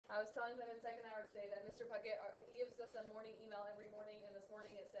ones. I'm in second hour today. That Mr. Puckett gives us a morning email every morning, and this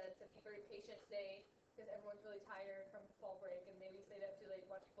morning it said to be very patient today because everyone's really tired from fall break and maybe stayed up too late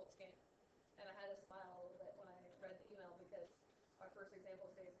watching Colts game. And I had to smile a little bit when I read the email because our first example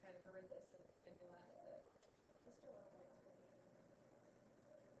today is kind of horrendous and glad that Mr.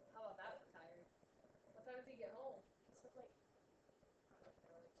 How about that? We're tired. What time does he get home? So like,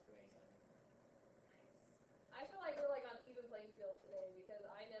 I feel like we're like on even playing field today because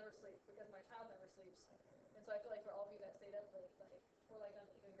I never sleep because my child never sleeps, and so I feel like for all of you that stayed up late, like we're like on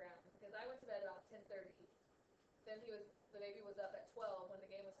even ground because I went to bed about 10:30. Then the baby was up at 12 when the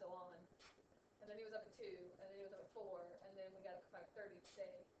game was still on, and then he was up at 2, and then he was up at 4, and then we got up at 5:30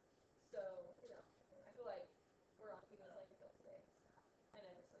 today. So I feel like we're on even playing field today. I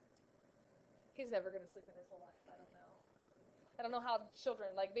never sleep. He's never gonna sleep in his whole life. I don't know. I don't know how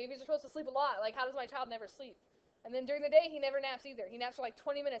children, like babies are supposed to sleep a lot. Like how does my child never sleep? And then during the day, he never naps either. He naps for like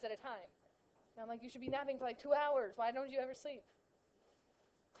 20 minutes at a time. And I'm like, you should be napping for like 2 hours. Why don't you ever sleep?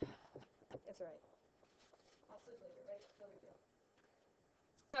 It's all right. I'll sleep later, right? No big deal.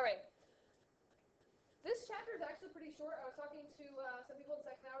 All right. This chapter is actually pretty short. I was talking to some people in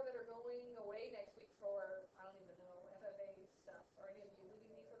second hour that are going away next week for, I don't even know, FFA stuff. Are any of you leaving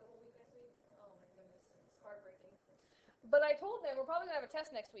me for the whole week next week? Oh my goodness, it's heartbreaking. But I told them we're probably going to have a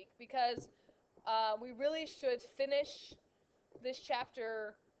test next week because we really should finish this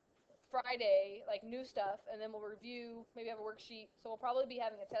chapter Friday, like new stuff, and then we'll review, maybe have a worksheet. So we'll probably be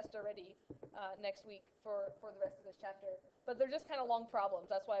having a test already next week for the rest of this chapter. But they're just kind of long problems.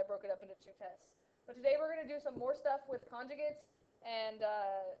 That's why I broke it up into 2 tests. But today we're going to do some more stuff with conjugates and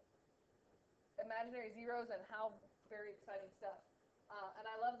imaginary zeros and how very exciting stuff. And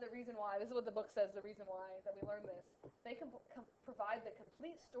I love the reason why. This is what the book says, the reason why that we learn this. They can provide the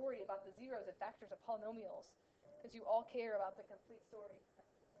complete story about the zeros and factors of polynomials because you all care about the complete story.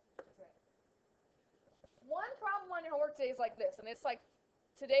 That's right. One problem on your homework today is like this, and it's like,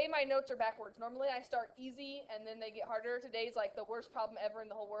 today my notes are backwards. Normally I start easy and then they get harder. Today's like the worst problem ever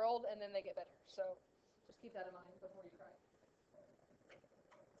in the whole world, and then they get better. So just keep that in mind before you try.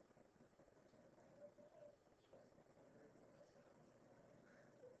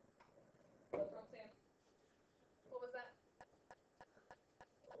 What's wrong, Sam? What was that?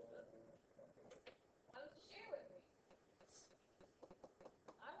 Why don't you share with me?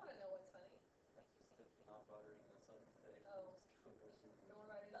 I want to know what's funny. Not buttering the sun today. Oh, don't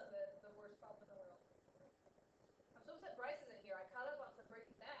worry about it. It's the worst problem in the world. I'm so upset Bryce isn't here. I caught up on some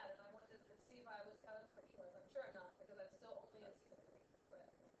Breaking Bad, and I wanted to see if I was caught up for he was. I'm sure I'm not, because I'm still only in season 3. But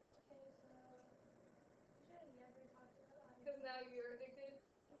okay, so you should have never talked about it. because now you're addicted?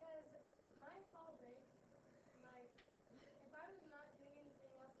 Because my fall break, like, if I was not doing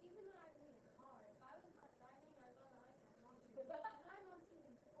anything else, even when I was in the car, if I was not driving, I was on the iPad watching it. And I'm on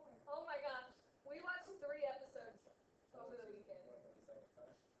season 4. Oh my gosh. We watched 3 episodes over the weekend.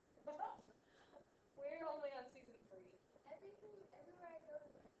 We're only on season 3. Everything, everywhere I go,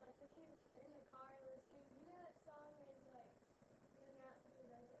 like the kids in the car listening, you know that song is like, you're not the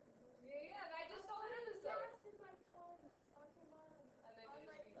desert. Yeah, and I just saw an episode. Fast in my car, talking about And then on you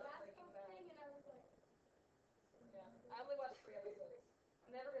my just start basketball Breaking Bad. thing, and I was like, Yeah, I only watched 3 episodes.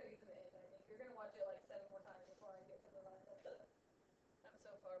 I'm never going to get to the end, I think. You're going to watch it like 7 more times before I get to the last episode. I'm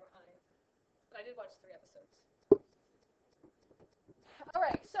so far behind. But I did watch 3 episodes. All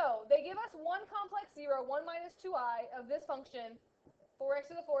right, so they give us one complex zero, 1 minus 2i of this function,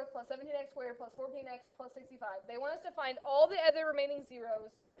 4x to the 4th plus 17x squared plus 14x plus 65. They want us to find all the other remaining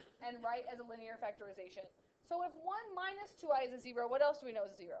zeros and write as a linear factorization. So if 1 minus 2i is a 0, what else do we know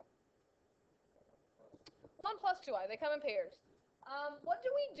is a 0? 1 plus 2i, they come in pairs. What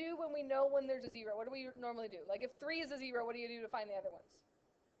do we do when we know when there's a 0? What do we normally do? Like if 3 is a 0, what do you do to find the other ones?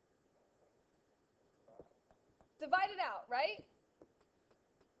 Divide it out, right?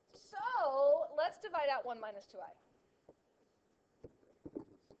 So let's divide out 1 minus 2i.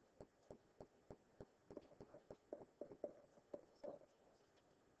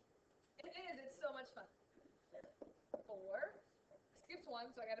 It is, it's so much fun. 4, skipped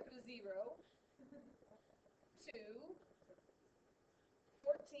 1, so I got to put a 0. 2,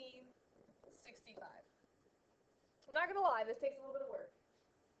 14, 65. I'm not going to lie, this takes a little bit of work.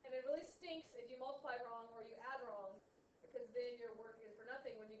 And it really stinks if you multiply wrong or you add wrong, because then your work is for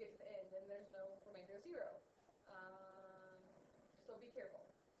nothing when you get to the end and there's no remainder of 0. So be careful,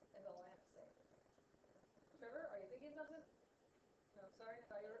 is all I have to say. Trevor, are you thinking something? No, sorry, I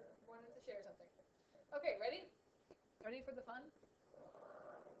thought you wanted to share something. Okay, ready? Ready for the fun?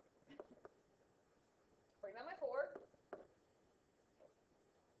 Bring down my 4.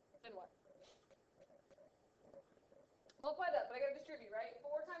 Then what? Multiply that, but I gotta distribute, right?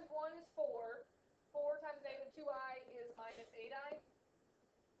 4 times 1 is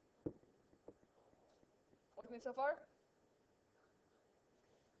with me so far?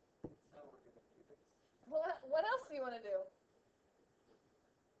 That's how we're gonna do this. What else do you want to do?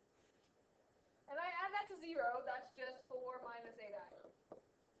 And I add that to 0, that's just 4 minus 8i.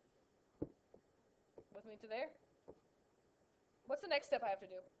 With me to there? What's the next step I have to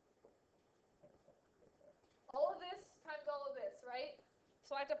do? All of this times all of this, right?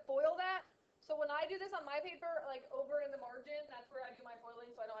 So I have to FOIL that. So when I do this on my paper, like over in the margin, that's where I do my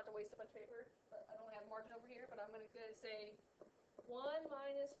FOILing, so I don't have to waste a bunch of paper. But I don't have margin over here, but I'm going to say 1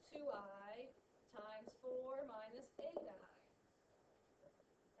 minus 2i times 4 minus 8i.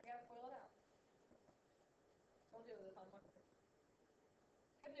 I got to FOIL it out. Told you it was a fun one.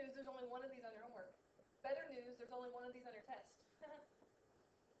 Good news, there's only one of these on your homework. Better news, there's only one of these on your test.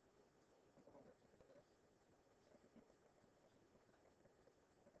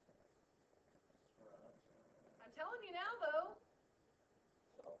 I'm telling you now, though.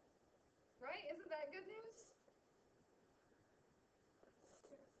 Right? Isn't that good news?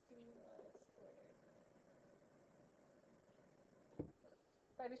 16i squared.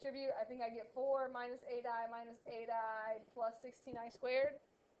 If I distribute, I think I get 4 minus 8i plus 16i squared.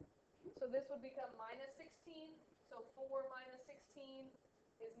 So this would become minus 16. So 4 minus 16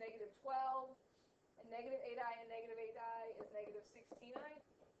 is negative 12. And negative 8i and negative 8i is negative 16i.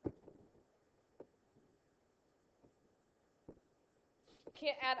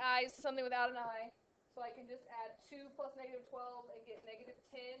 Can't add i's to something without an I. So I can just add 2 plus negative 12 and get negative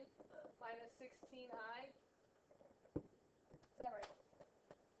 10 minus 16i. Is that right?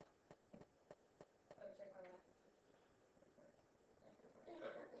 Let me check my math.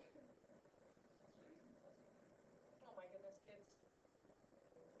 Oh my goodness, kids.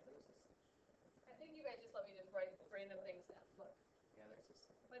 I think you guys just let me just write random things down. Look. Yeah, there's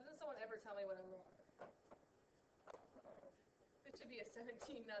just. Why doesn't someone ever tell me when I'm wrong? This should be a 17,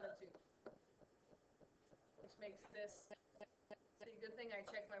 not a 2. Which makes this, see, good thing I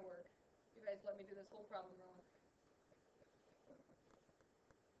checked my work. You guys let me do this whole problem wrong.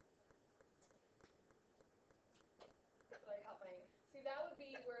 See, that would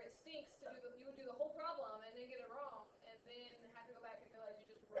be where it stinks to do the, you would do the whole problem and then get it wrong, and then have to go back and realize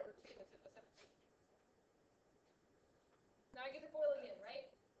you just wrote it to the 17. Now I get to FOIL again, right?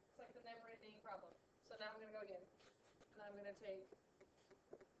 It's like the never-ending problem. So now I'm going to go again. And I'm going to take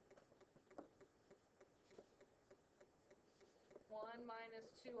 1 minus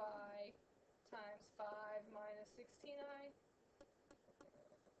 2i times 5 minus 16i.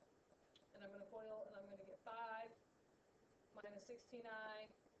 And I'm going to FOIL, and I'm going to get 5 minus 16i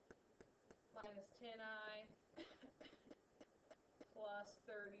minus 10i plus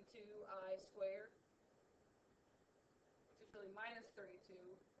 32i squared, which is really minus 32.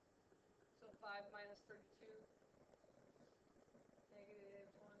 So 5 minus 32, negative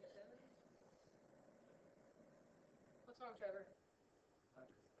 27. What's wrong, Trevor?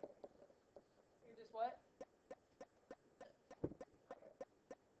 You're just what? So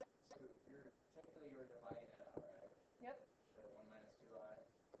technically you're dividing it out, right? Yep. So 1 minus 2i.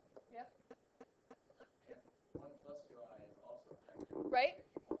 Yep. And 1 plus 2i is also factored. Right?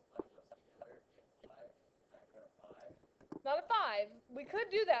 Multiply those together, get 5. Factor of 5. Not a 5. We could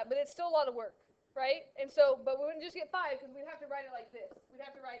do that, but it's still a lot of work, right? And so, but we wouldn't just get 5 because we'd have to write it like this. We'd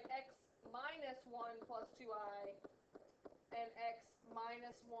have to write x minus 1 plus 2i and x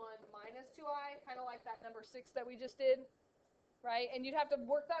minus 1 minus 2i, kind of like that number 6 that we just did, right? And you'd have to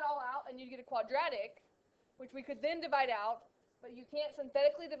work that all out, and you'd get a quadratic, which we could then divide out, but you can't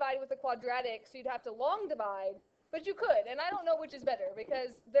synthetically divide with a quadratic, so you'd have to long divide, but you could, and I don't know which is better,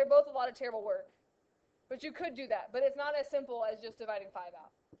 because they're both a lot of terrible work. But you could do that, but it's not as simple as just dividing 5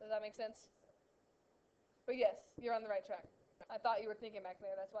 out. Does that make sense? But yes, you're on the right track. I thought you were thinking back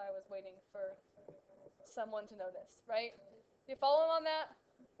there, that's why I was waiting for someone to notice, right? You following on that?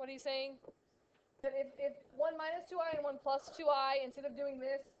 What are you saying? That if 1 minus 2i and 1 plus 2i, instead of doing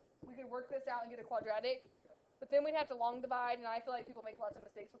this, we could work this out and get a quadratic, but then we'd have to long divide, and I feel like people make lots of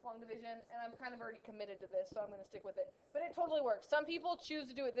mistakes with long division, and I'm kind of already committed to this, so I'm going to stick with it. But it totally works. Some people choose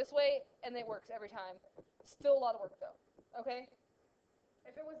to do it this way, and it works every time. Still a lot of work, though, okay?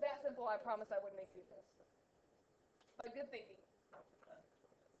 If it was that simple, I promise I wouldn't make you do this. But good thinking.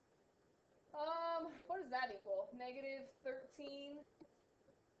 What does that equal? Negative 13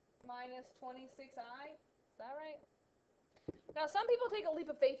 minus 26i? Is that right? Now, some people take a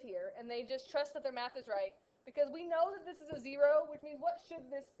leap of faith here, and they just trust that their math is right, because we know that this is a 0, which means what should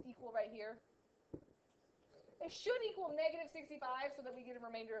this equal right here? It should equal negative 65 so that we get a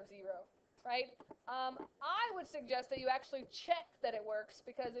remainder of 0, right? I would suggest that you actually check that it works,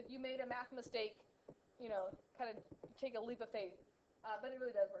 because if you made a math mistake, you know, kind of take a leap of faith. But it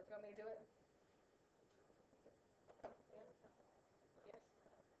really does work. You want me to do it?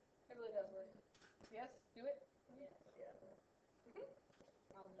 really does work. Yes, do it. Yes. Yeah.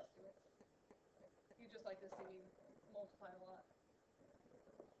 I'll just do it. You just like to see me multiply a lot.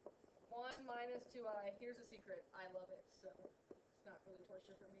 1 minus 2i. Here's a secret. I love it, so it's not really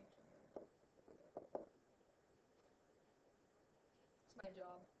torture for me. It's my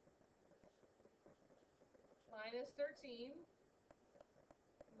job. Minus 13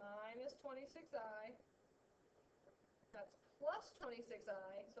 minus 26i. That's plus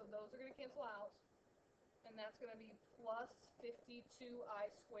 26i, so those are going to cancel out. And that's going to be plus 52i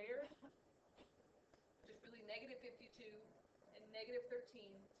squared, which is really negative 52, and negative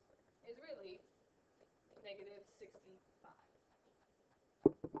 13 is really negative 65.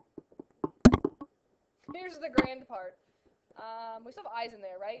 Here's the grand part. We still have i's in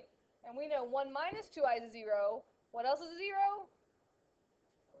there, right? And we know 1 minus 2i is a 0. What else is a 0?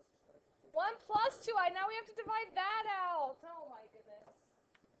 1 plus 2i. Now we have to divide that out. Oh my goodness.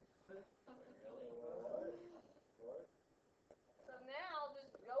 So now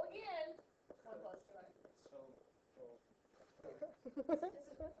just go again. 1 plus 2i.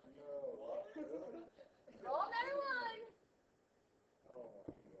 Roll another one.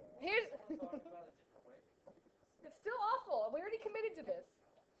 Here's. It's still awful. We already committed to this.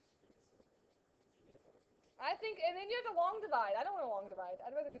 I think, and then you have to long divide. I don't want to long divide.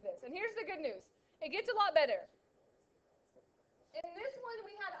 I'd rather do this. And here's the good news. It gets a lot better. In this one,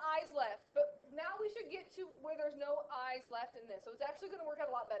 we had i's left, but now we should get to where there's no i's left in this. So it's actually going to work out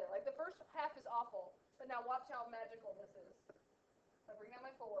a lot better. Like the first half is awful, but now watch how magical this is. I bring down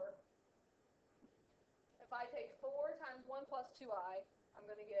my 4. If I take 4 times 1 plus 2i, I'm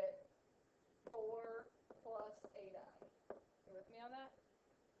going to get 4 plus 8i. You with me on that?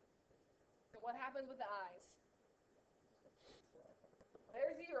 So what happens with the i's?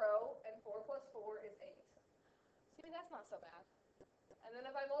 They're 0, and 4 plus 4 is 8. See, that's not so bad. And then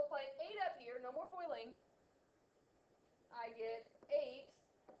if I multiply 8 up here, no more foiling, I get 8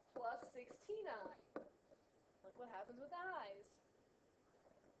 plus 16i. Look what happens with the i's.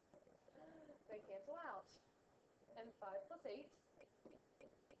 They cancel out. And 5 plus 8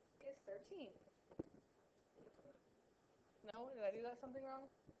 is 13. No? Did I do that something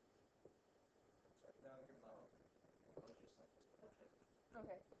wrong?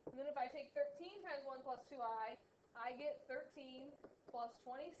 Okay. And then if I take 13 times 1 plus 2i, I get 13 plus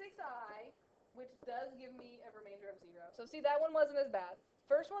 26i, which does give me a remainder of 0. So see, that one wasn't as bad.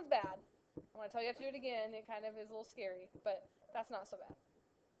 First one's bad. I want to tell you, I have to do it again. It kind of is a little scary, but that's not so bad.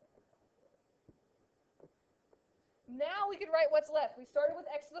 Now we could write what's left. We started with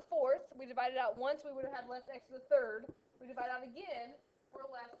x to the 4th. We divided out once. We would have had left x to the 3rd. We divide out again.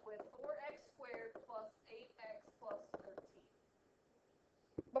 We're left with 4x squared plus 8x plus 13.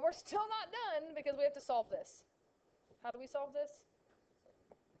 But we're still not done because we have to solve this. How do we solve this?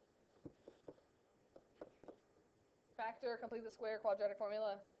 Factor, complete the square, quadratic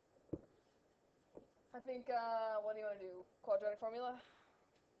formula. I think, what do you want to do? Quadratic formula?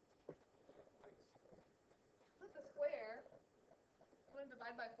 Split the square. I'm going to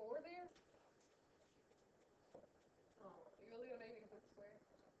divide by 4 there. Oh, you're really going to make me complete the square?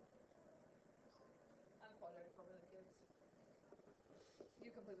 I'm quadratic formula, kids.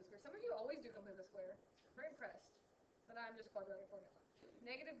 You complete the square. Some of you always do complete the square. I'm very impressed. But I'm just quadratic formula.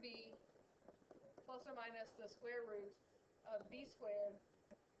 Negative b plus or minus the square root of b squared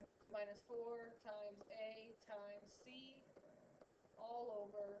minus 4 times a times c all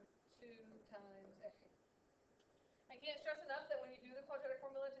over 2 times a. I can't stress enough that when you do the quadratic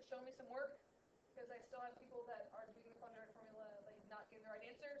formula to show me some work, because I still have people that are doing the quadratic formula, they not getting the right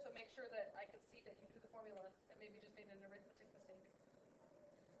answer, so make sure that I can see that you do the formula and maybe just made an arithmetic mistake.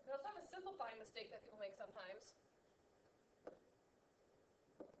 We also have a simplifying mistake that people make sometimes.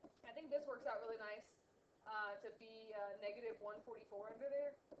 I think this works out really nice to be negative 144 under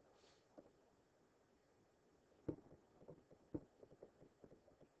there.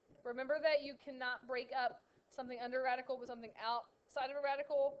 Remember that you cannot break up something under a radical with something outside of a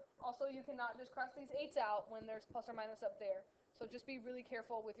radical. Also, you cannot just cross these 8's out when there's plus or minus up there. So just be really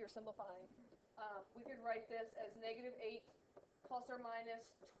careful with your simplifying. We could write this as negative 8 plus or minus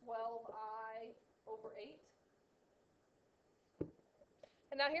 12i over 8.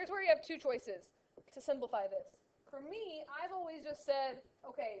 And now here's where you have two choices to simplify this. For me, I've always just said,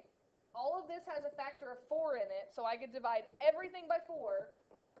 okay, all of this has a factor of 4 in it, so I could divide everything by 4,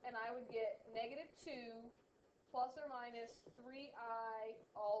 and I would get negative 2 plus or minus 3i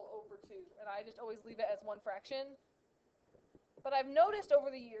all over 2. And I just always leave it as one fraction. But I've noticed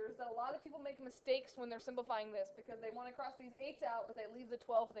over the years that a lot of people make mistakes when they're simplifying this because they want to cross these 8's out, but they leave the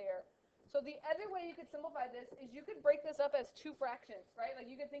 12 there. So the other way you could simplify this is you could break this up as two fractions, right?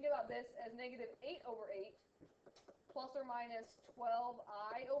 Like you could think about this as negative 8 over 8 plus or minus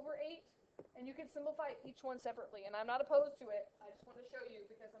 12I over 8, and you can simplify each one separately. And I'm not opposed to it. I just want to show you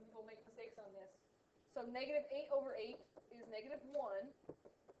because some people make mistakes on this. So negative 8 over 8 is negative 1,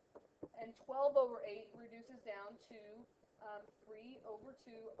 and 12 over 8 reduces down to 3 over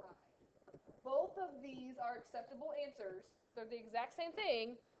 2I. Both of these are acceptable answers. They're the exact same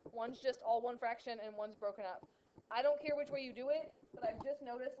thing. One's just all one fraction and one's broken up. I don't care which way you do it, but I've just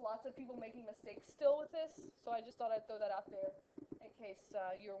noticed lots of people making mistakes still with this, so I just thought I'd throw that out there in case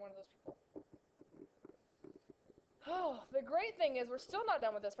you were one of those people. Oh, the great thing is we're still not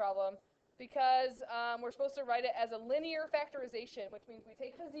done with this problem because we're supposed to write it as a linear factorization, which means we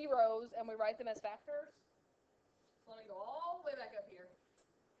take the zeros and we write them as factors. So let me go all the way back up here.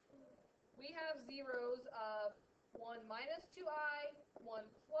 We have zeros of 1 minus 2I, 1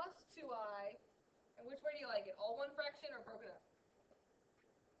 plus 2I, and which way do you like it? All one fraction or broken up?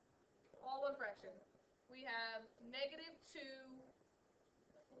 All one fraction. We have negative 2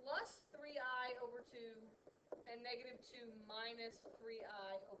 plus 3I over 2 and negative 2 minus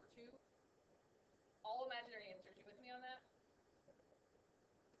 3I over 2. All imaginary answers. You with me on that?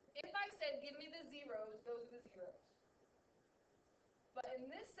 If I said give me the zeros, those are the zeros. But in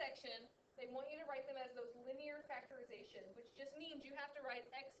this section, they want you to write them as those linear factorizations, which just means you have to write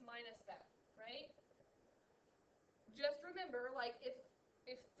x minus that, right? Just remember, like if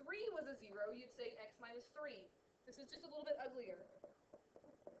 3 was a 0, you'd say x minus 3. This is just a little bit uglier.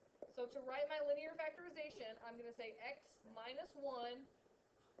 So to write my linear factorization, I'm going to say x minus 1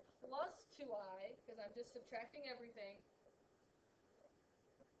 plus 2I, because I'm just subtracting everything.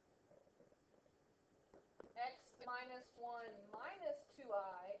 X minus 1 minus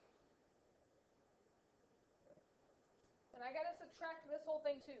 2I. And I got to subtract this whole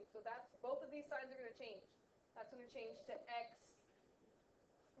thing too. So that's both of these signs are going to change. That's going to change to x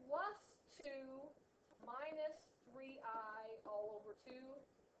plus 2 minus 3I all over 2.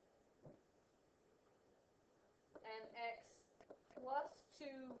 And x plus 2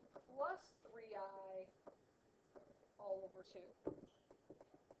 plus 3I all over 2.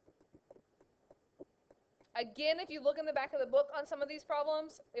 Again, if you look in the back of the book on some of these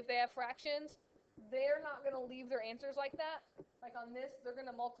problems, if they have fractions, they're not going to leave their answers like that. Like on this, they're going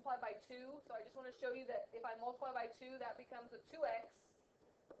to multiply by 2. So I just want to show you that if I multiply by 2, that becomes a 2x.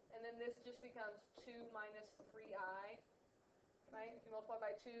 And then this just becomes 2 minus 3I. Right? If you multiply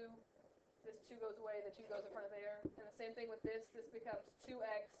by 2, this 2 goes away, the 2 goes in front of there. And the same thing with this. This becomes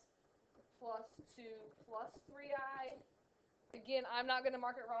 2x plus 2 plus 3I. Again, I'm not going to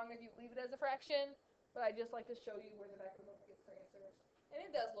mark it wrong if you leave it as a fraction, but I just like to show you where the back of the book gets their answers. And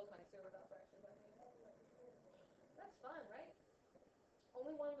it does look nicer without fractions. That's fun, right?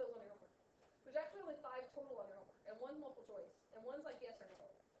 Only one of those on your homework. There's actually only 5 total on your homework, and one's multiple choice, and one's like yes or no.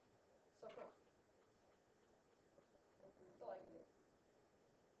 So come on. That's all I can do.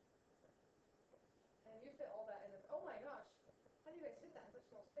 And you fit all that in there. Oh my gosh. How do you guys fit that in such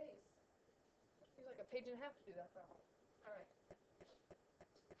small space? Seems like a page and a half to do that problem. All right.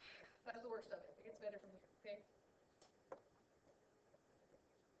 That's the worst of it. It gets better from here, okay?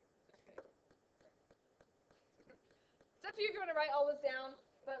 It's up to you if you want to write all this down,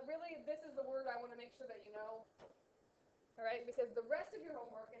 but really this is the word I want to make sure that you know. All right, because the rest of your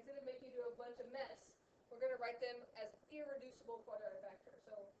homework, instead of making you do a bunch of mess, we're going to write them as irreducible quadratic factors.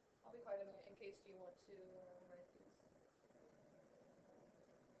 So I'll be quiet a minute in case you want to write these.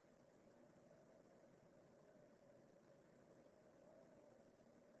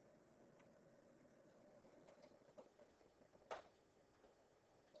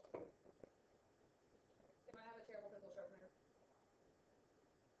 If I have a terrible pencil sharpener,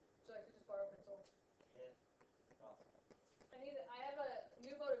 so I could just borrow a pencil. Yeah. Awesome. I have a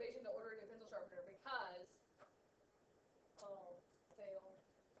new motivation to order a new pencil sharpener because fail.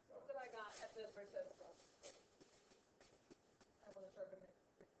 What did I got at the recess club? I want to sharpen it.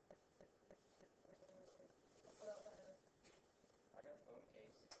 What else I have? I got a phone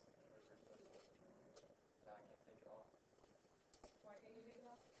case. Now I can't take it off. Why can't you take it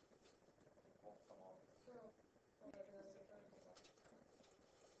off? Won't come off. So,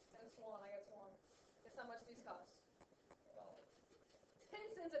 and Swan, I got Swan. Guess how much these cost? $1. 10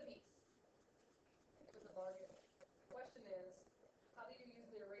 cents a piece. It was a bargain. Question is, how do you use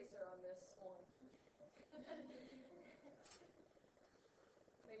the eraser on this Swan?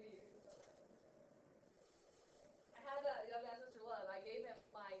 Maybe you. I had Mr. Love. I gave him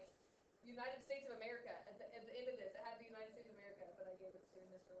my United States of America. At the end of this, it had the United States of America, but I gave it to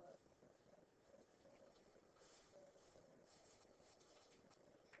Mr. Love.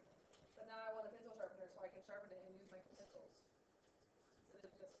 But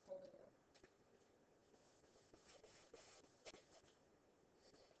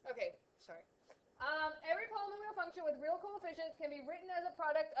function with real coefficients can be written as a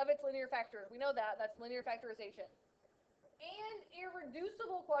product of its linear factors. We know that. That's linear factorization. And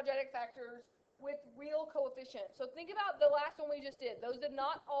irreducible quadratic factors with real coefficients. So think about the last one we just did. Those did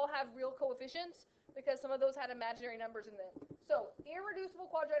not all have real coefficients because some of those had imaginary numbers in them. So irreducible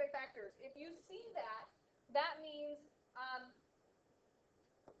quadratic factors. If you see that, that means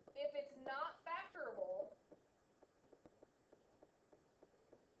if it's not factorable,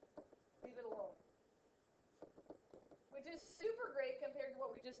 leave it alone. Which is super great compared to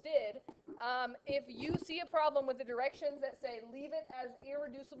what we just did. If you see a problem with the directions that say leave it as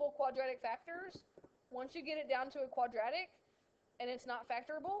irreducible quadratic factors, once you get it down to a quadratic and it's not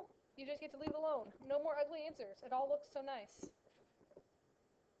factorable, you just get to leave it alone. No more ugly answers. It all looks so nice.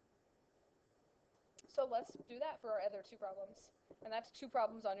 So let's do that for our other two problems. And that's 2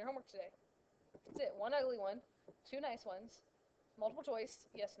 problems on your homework today. That's it. 1 ugly one, 2 nice ones, multiple choice,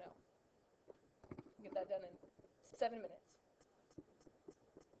 yes, no. Get that done in 7 minutes.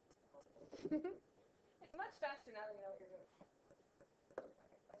 It's much faster now that you know what you're doing. Okay,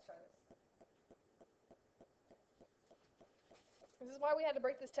 let's try this. This is why we had to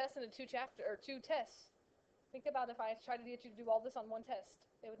break this test into 2 tests. Think about if I tried to get you to do all this on 1 test.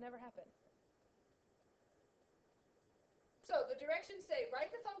 It would never happen. So the directions say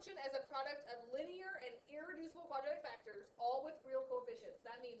write the function as a product of linear and irreducible quadratic factors, all with real coefficients.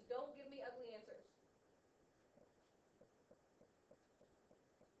 That means don't give me ugly answers.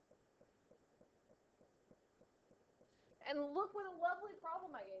 And look what a lovely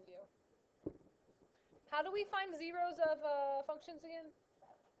problem I gave you. How do we find zeros of functions again?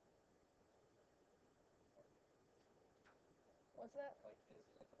 What's that?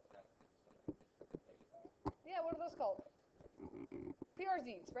 Yeah, what are those called?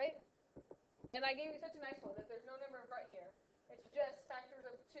 PRZs, right? And I gave you such a nice one that there's no number right here. It's just factors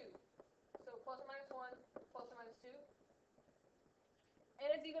of 2. So plus or minus 1, plus or minus 2. And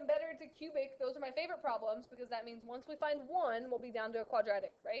it's even better to cubic. Those are my favorite problems because that means once we find 1, we'll be down to a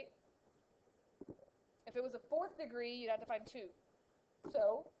quadratic, right? If it was a 4th degree, you'd have to find 2.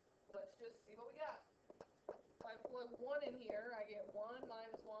 So let's just see what we got. If I plug 1 in here, I get 1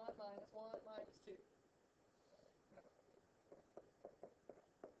 minus 1 minus 1 minus 2.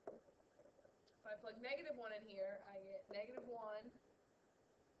 If I plug negative 1 in here, I get negative 1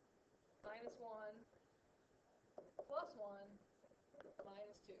 minus 1 plus 1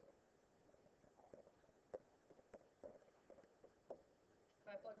 minus 2. If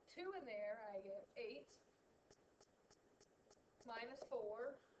I plug 2 in there, I get 8 minus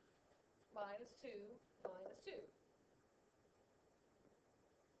 4 minus 2 minus 2. I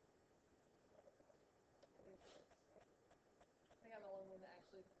think I'm the only one that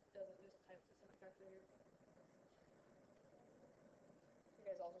actually doesn't just type this in the calculator. You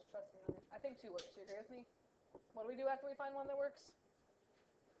guys all just trust me on it. I think 2 works. You agree with me? What do we do after we find one that works?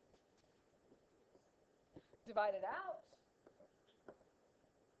 Divide it out.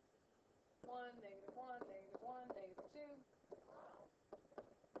 1, negative 1, negative 1, negative 2.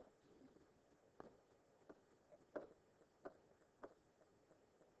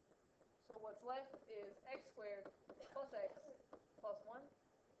 So what's left is x squared plus x plus 1.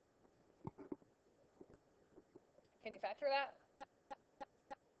 Can you factor that?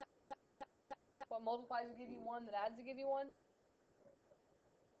 What multiplies to give you 1 that adds to give you 1?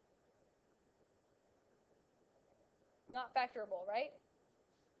 Not factorable, right?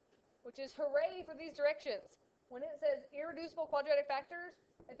 Which is hooray for these directions. When it says irreducible quadratic factors,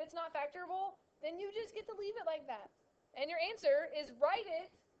 if it's not factorable, then you just get to leave it like that. And your answer is write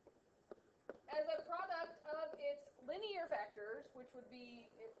it as a product of its linear factors, which would be,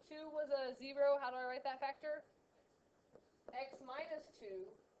 if 2 was a 0, how do I write that factor? X minus 2.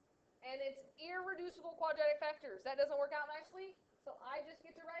 And it's irreducible quadratic factors. That doesn't work out nicely, so I just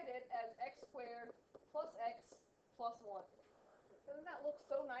get to write it as x squared plus x plus 1. Doesn't that look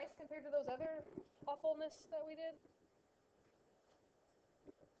so nice compared to those other awfulness that we did?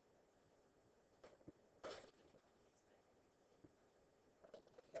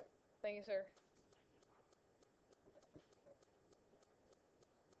 Thank you, sir.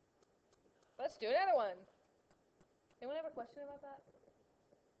 Let's do another one. Anyone have a question about that?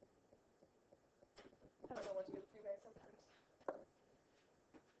 I don't know what to do with you guys sometimes.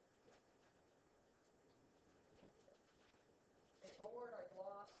 Are you bored? Are you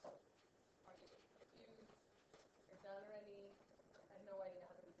lost? Are you confused? You're done already? I have no idea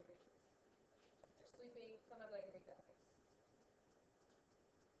how to do this. You're sleeping. Sometimes I can make that face.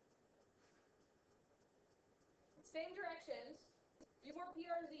 Same directions. Few more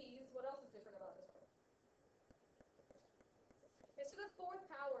PRZs. What else is different about this one? It's to the 4th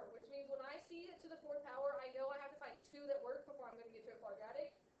power, which means when I see it to the 4th power, I know I have to find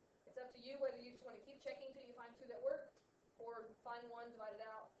whether you just want to keep checking until you find two that work, or find one, divide it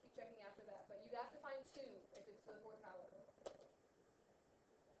out, keep checking after that. But you have to find two if it's the fourth power.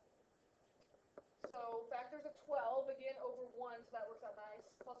 So factors of 12, again, over 1, so that works out nice.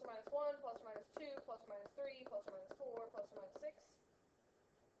 Plus or minus 1, plus or minus 2, plus or minus 3, plus or minus 4, plus or minus 6,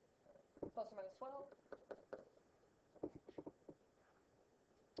 plus or minus 12.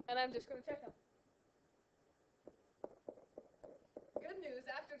 And I'm just going to check them. Good news,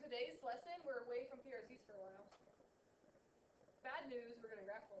 after today's lesson, we're away from PRCs for a while. Bad news, we're going to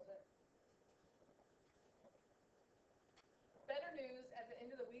graph a little bit. Better news, at the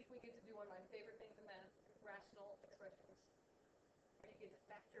end of the week, we get to do one of my favorite things in math, rational expressions. Where you get to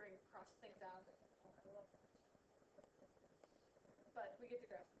factor and cross things out. I love that. But we get to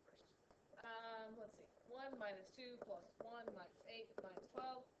graph them first. Let's see. 1 minus 2 plus 1 minus 8 minus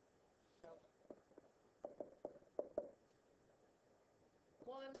 12. Nope.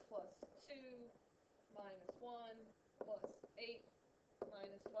 1 plus 2 minus 1 plus 8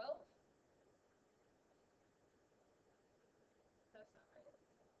 minus 12. That's not right.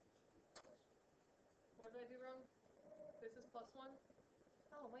 What did I do wrong? This is plus 1.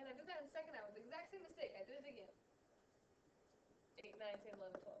 Oh man, I did that in the second hour. The exact same mistake. I did it again. 8, 9, 10,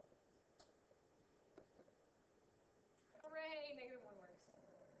 11, 12. Hooray, negative 1 works.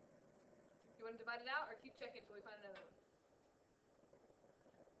 You want to divide it out or keep checking until we find another one?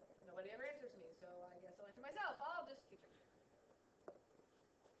 Nobody ever answers me, so I guess I'll answer myself. I'll just keep checking.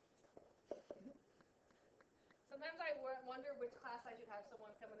 Sometimes I wonder which class I should have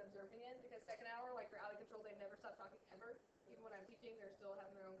someone come and observe me in, because second hour, like for out of control, they never stop talking ever. Even when I'm teaching, they're still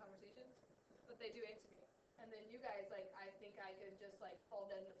having their own conversations. But they do answer me. And then you guys, like, I think I could just, like, fall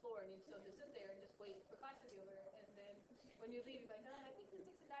dead on the floor and you'd still just sit there and just wait for class to be over. And then when you leave, you're like, no, I think the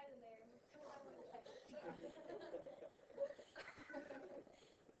 6 and 9 in there.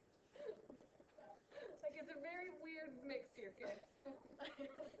 Like, it's a very weird mix here, kids.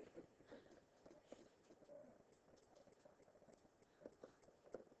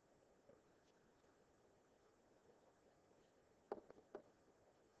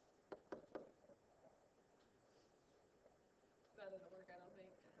 That doesn't work, I don't think.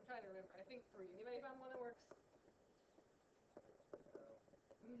 I'm trying to remember. I think 3. Anybody found one that works?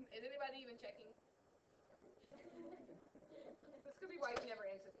 Is anybody even checking? This could be why you never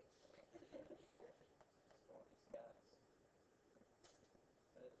answered me.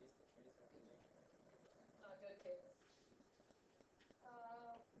 Not good, kids.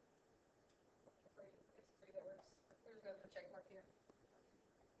 3. It's 3 that works. We're just going to put a check mark here.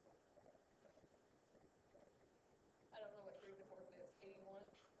 I don't know what 3 to 4 is. 81.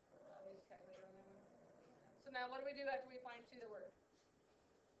 I'll use a calculator on that one. So now what do we do after we find 2 that work?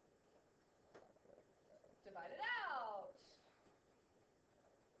 Divide it out.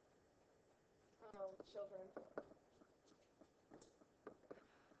 Oh, children.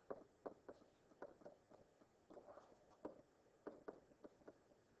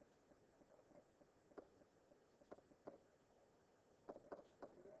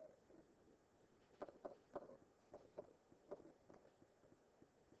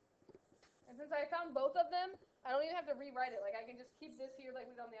 And since I found both of them, I don't even have to rewrite it. Like, I can just keep this here like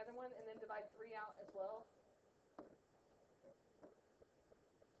we did on the other one and then divide 3 out as well.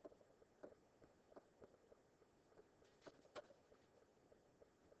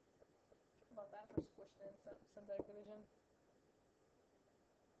 How about that for squished in synthetic division?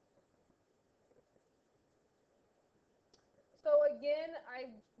 So again, I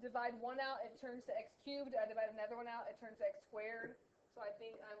divide 1 out, it turns to x cubed. I divide another one out, it turns to x squared. So I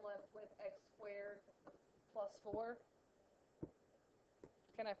think I'm left with x squared plus 4.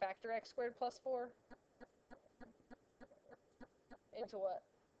 Can I factor x squared plus 4? Into what?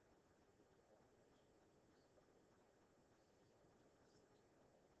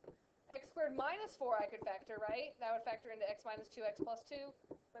 X squared minus 4 I could factor, right? That would factor into x minus 2, x plus 2.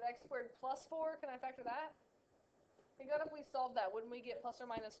 But x squared plus 4, can I factor that? Think about if we solved that, wouldn't we get plus or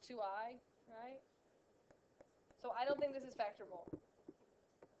minus 2i, right? So I don't think this is factorable.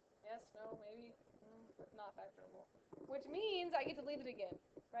 Yes, no, maybe, not factorable. Which means I get to leave it again,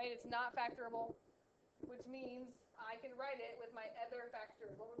 right? It's not factorable, which means I can write it with my other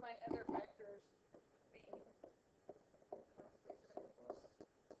factors. What would my other factors be?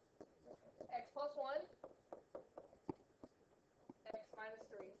 X plus 1, x minus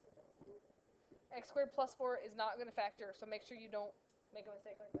 3. X squared plus 4 is not going to factor, so make sure you don't make a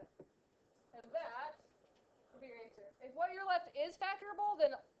mistake like that. And that would be your answer. If what you're left is factorable,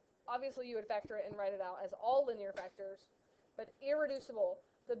 then obviously you would factor it and write it out as all linear factors, but irreducible.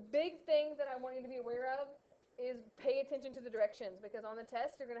 The big thing that I want you to be aware of is pay attention to the directions, because on the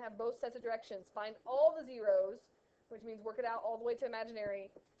test you're going to have both sets of directions. Find all the zeros, which means work it out all the way to imaginary,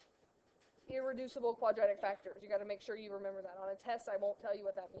 irreducible quadratic factors. You got to make sure you remember that. On a test, I won't tell you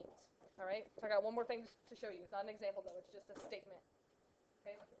what that means. All right? So I got one more thing to show you. It's not an example, though. It's just a statement.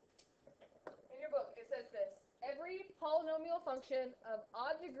 Okay? In your book, it says this. Every polynomial function of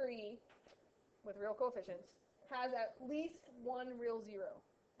odd degree with real coefficients has at least one real zero.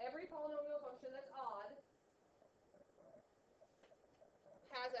 Every polynomial function that's odd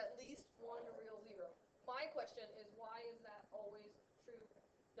has at least one real zero. My question is, why is that always true,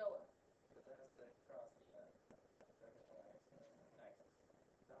 Noah? Because it has to cross the vertical axis.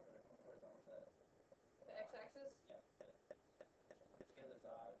 Not vertical, horizontal set. The x-axis? Yeah. It's because it's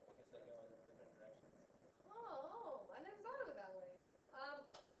odd, because they go in different directions. Oh, I never thought of it that way.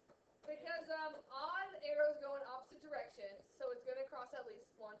 Because odd arrows go in opposite directions, so it's going to cross at least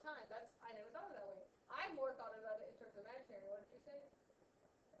one time. I never thought of it that way. I more thought about it in terms of imaginary. What did you say?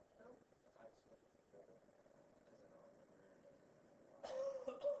 No?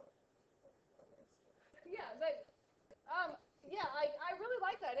 Yeah, I really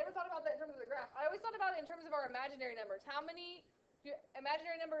like that. I never thought about that in terms of the graph. I always thought about it in terms of our imaginary numbers.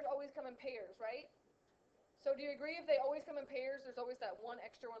 Imaginary numbers always come in pairs, right? So do you agree if they always come in pairs, there's always that one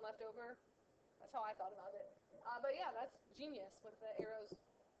extra one left over? That's how I thought about it. But yeah, that's genius with the arrows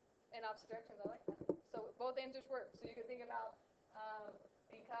in opposite directions. I like that. So both answers work. So you can think about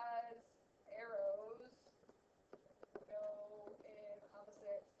because arrows go in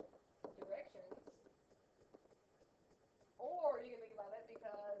opposite directions. Or you can think about it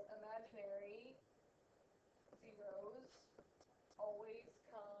because imaginary zeros always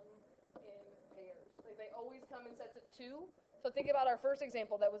come in pairs. Like they always come in sets of two. So think about our first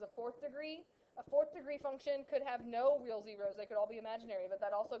example that was a fourth degree. A fourth degree function could have no real zeros. They could all be imaginary, but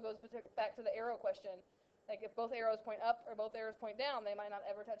that also goes back to the arrow question. Like if both arrows point up or both arrows point down, they might not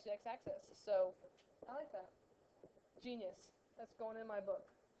ever touch the x-axis. So I like that. Genius. That's going in my book.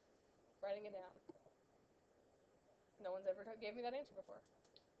 Writing it down. No one's ever gave me that answer before.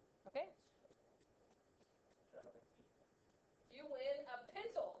 Okay? You win a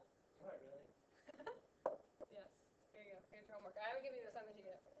pencil. What, really? Yes. Here you go. Here's your homework. I haven't given you the assignment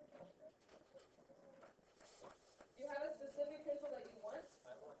yet. You have a specific pencil that you want?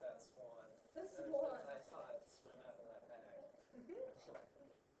 I want that swan. The swan. I saw it swim out of that bag.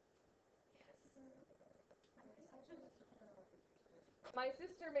 My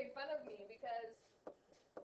sister made fun of me because